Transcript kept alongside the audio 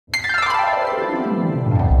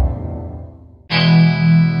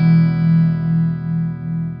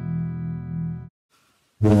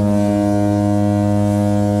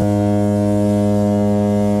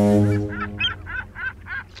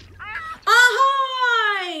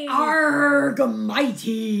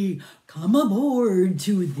Mighty, come aboard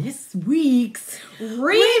to this week's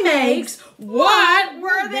Remakes. What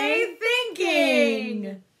were they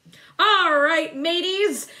thinking? All right,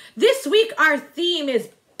 mateys. This week our theme is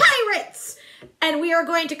pirates. And we are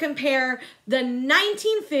going to compare the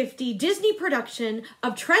 1950 Disney production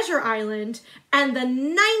of Treasure Island and the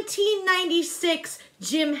 1996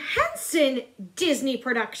 Jim Henson Disney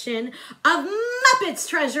production of Muppets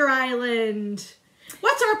Treasure Island.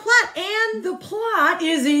 What's our plot, Anne? The plot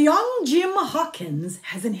is a young Jim Hawkins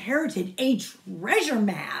has inherited a treasure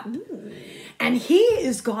map. And he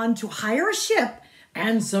is gone to hire a ship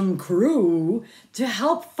and some crew to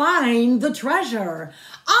help find the treasure.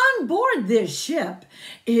 On board this ship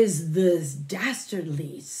is this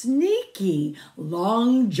dastardly, sneaky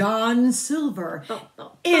Long John Silver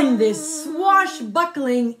in this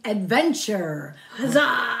swashbuckling adventure.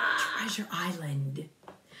 Huzzah! Treasure Island.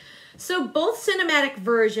 So both cinematic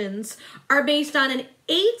versions are based on an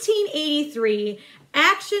 1883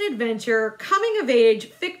 action-adventure, coming-of-age,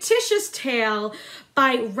 fictitious tale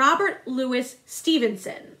by Robert Louis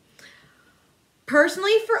Stevenson.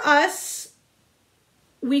 Personally, for us,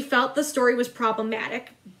 we felt the story was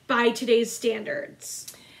problematic by today's standards.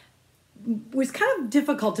 It was kind of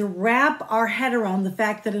difficult to wrap our head around the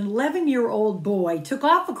fact that an 11-year-old boy took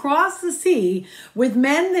off across the sea with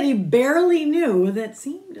men that he barely knew that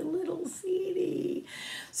seemed a little seedy.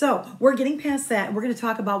 So we're getting past that. We're going to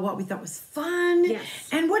talk about what we thought was fun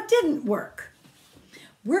and what didn't work.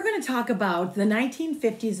 We're going to talk about the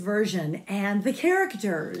 1950s version and the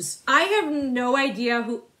characters. I have no idea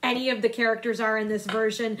who any of the characters are in this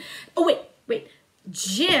version. Oh, wait.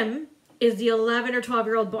 Jim is the 11 or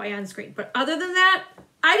 12-year-old boy on screen. But other than that,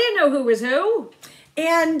 I didn't know who was who.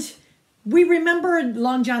 And we remembered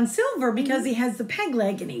Long John Silver because he has the peg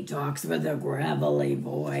leg and he talks with a gravelly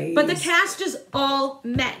voice. But the cast is all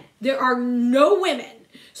men. There are no women.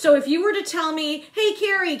 So if you were to tell me, hey,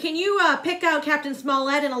 Kerri, can you pick out Captain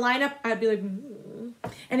Smollett in a lineup? I'd be like,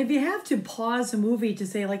 And if you have to pause a movie to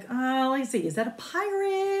say, like, let's see, is that a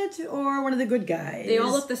pirate or one of the good guys? They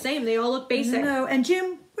all look the same. They all look basic. No. And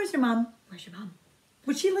Jim, where's your mom? Where's your mom?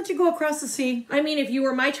 Would she let you go across the sea? I mean, if you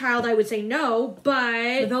were my child, I would say no,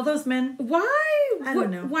 but With all those men? why? I don't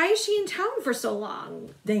know. Why is she in town for so long?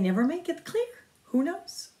 They never make it clear. Who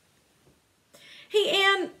knows? Hey,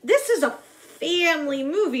 Anne, this is a family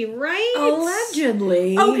movie, right?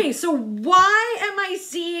 Allegedly. Okay, so why am I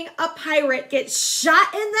seeing a pirate get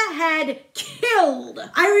shot in the head, killed?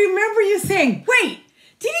 I remember you saying, wait,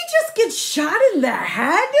 did he just get shot in the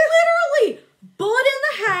head? Literally, bullet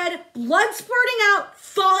in the head, blood spurting out,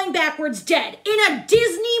 falling backwards dead in a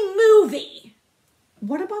Disney movie.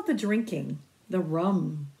 What about the drinking? The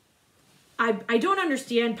rum? I don't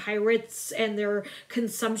understand pirates and their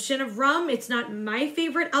consumption of rum. It's not my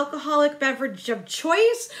favorite alcoholic beverage of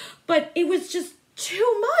choice, but it was just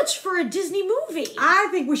too much for a Disney movie. I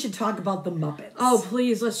think we should talk about the Muppets. Oh,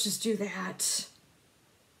 please, let's just do that.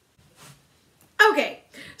 Okay,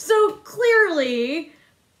 so clearly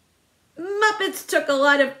Muppets took a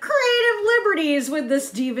lot of creative liberties with the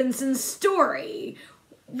Stevenson story.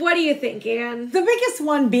 What do you think, Anne? The biggest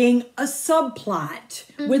one being a subplot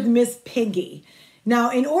with Miss Piggy. Now,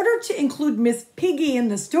 in order to include Miss Piggy in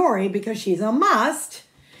the story, because she's a must,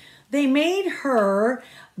 they made her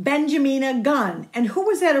Benjamina Gunn. And who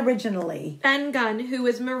was that originally? Ben Gunn, who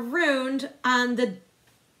was marooned on the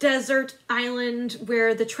desert island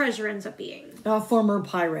where the treasure ends up being. A former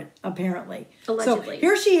pirate, apparently. Allegedly. So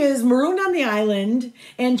here she is, marooned on the island,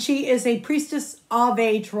 and she is a priestess of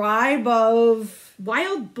a tribe of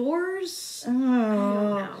wild boars? Oh. I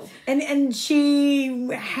don't know. And she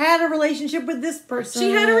had a relationship with this person.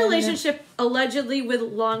 She had a relationship allegedly with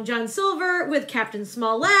Long John Silver, with Captain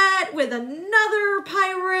Smollett, with another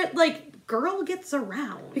pirate. Like, girl gets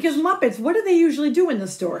around. Because Muppets, what do they usually do in the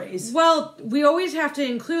stories? Well, we always have to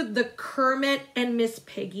include the Kermit and Miss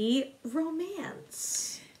Piggy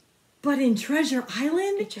romance. But in Treasure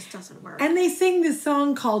Island, it just doesn't work. And they sing this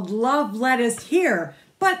song called Love Led Us Here.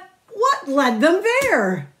 But what led them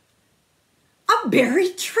there? A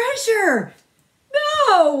buried treasure.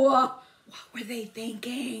 No! What were they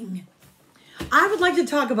thinking? I would like to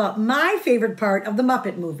talk about my favorite part of the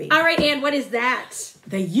Muppet movie. All right, Anne, what is that?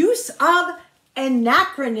 The use of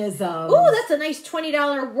anachronism. Ooh, that's a nice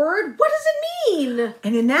 $20 word. What does it mean?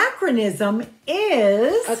 An anachronism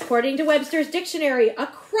is, according to Webster's Dictionary, a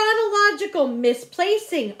chronological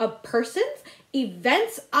misplacing of persons,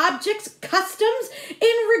 events, objects, customs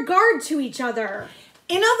in regard to each other.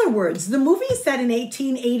 In other words, the movie is set in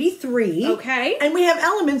 1883. Okay. And we have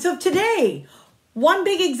elements of today. One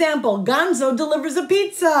big example, Gonzo delivers a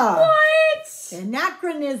pizza. What?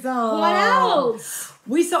 Anachronism. What else?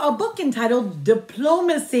 We saw a book entitled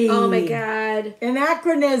Diplomacy. Oh my God.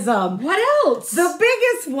 Anachronism. What else? The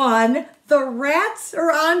biggest one, the rats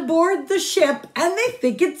are on board the ship and they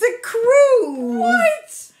think it's a cruise.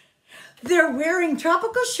 What? They're wearing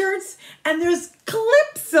tropical shirts and there's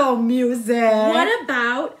calypso music. What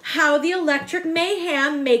about how the Electric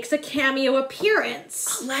Mayhem makes a cameo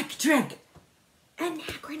appearance? Electric.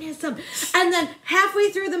 Anachronism. And then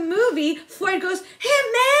halfway through the movie, Floyd goes, "Hey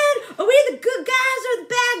man, are we the good guys or the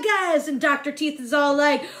bad guys?" And Dr. Teeth is all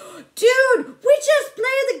like, "Dude, we just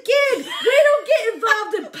play the gig. We don't get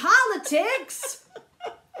involved in politics."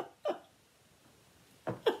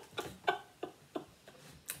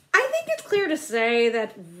 I think it's clear to say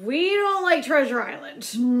that we don't like Treasure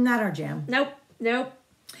Island. Not our jam. Nope.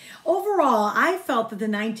 Overall, I felt that the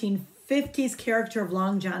 1950s character of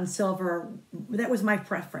Long John Silver, that was my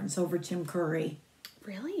preference over Tim Curry.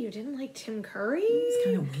 Really? You didn't like Tim Curry? He's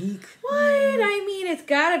kind of weak. What? I mean, it's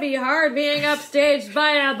gotta be hard being upstaged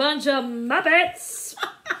by a bunch of Muppets.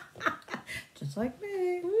 Just like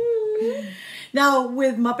me. Now,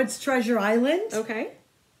 with Muppets Treasure Island, Okay.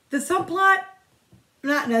 the subplot,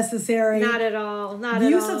 not necessary. Not at all. Not The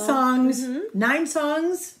at all. use of songs, 9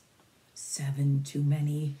 songs, 7 too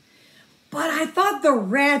many. But I thought the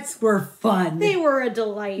rats were fun. They were a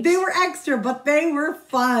delight. They were extra, but they were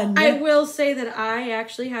fun. I will say that I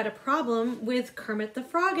actually had a problem with Kermit the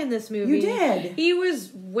Frog in this movie. You did. He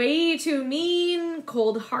was way too mean,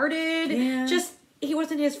 cold-hearted. Yeah. Just, he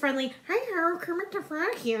wasn't his friendly, "Hi, Kermit the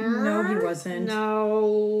Frog here." No, he wasn't.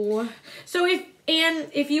 No. So if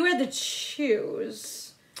you had to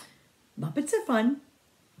choose, Muppets are fun.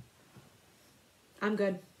 I'm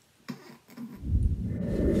good.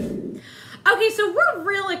 Okay, so we're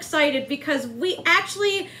real excited because we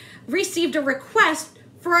actually received a request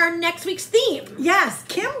for our next week's theme. Yes,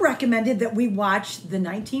 Kim recommended that we watch the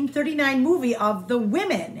 1939 movie of The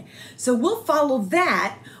Women. So we'll follow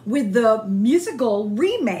that with the musical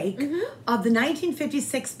remake of the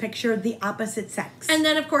 1956 picture, The Opposite Sex. And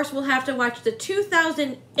then, of course, we'll have to watch the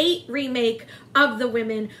 2008 remake of The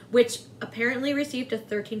Women, which apparently received a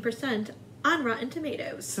 13% on Rotten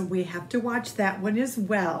Tomatoes. So we have to watch that one as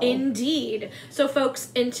well. Indeed. So,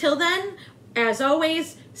 folks, until then, as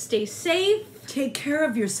always, stay safe. Take care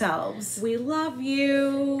of yourselves. We love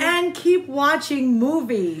you. And keep watching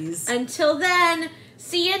movies. Until then,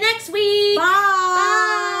 see you next week. Bye.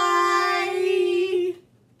 Bye.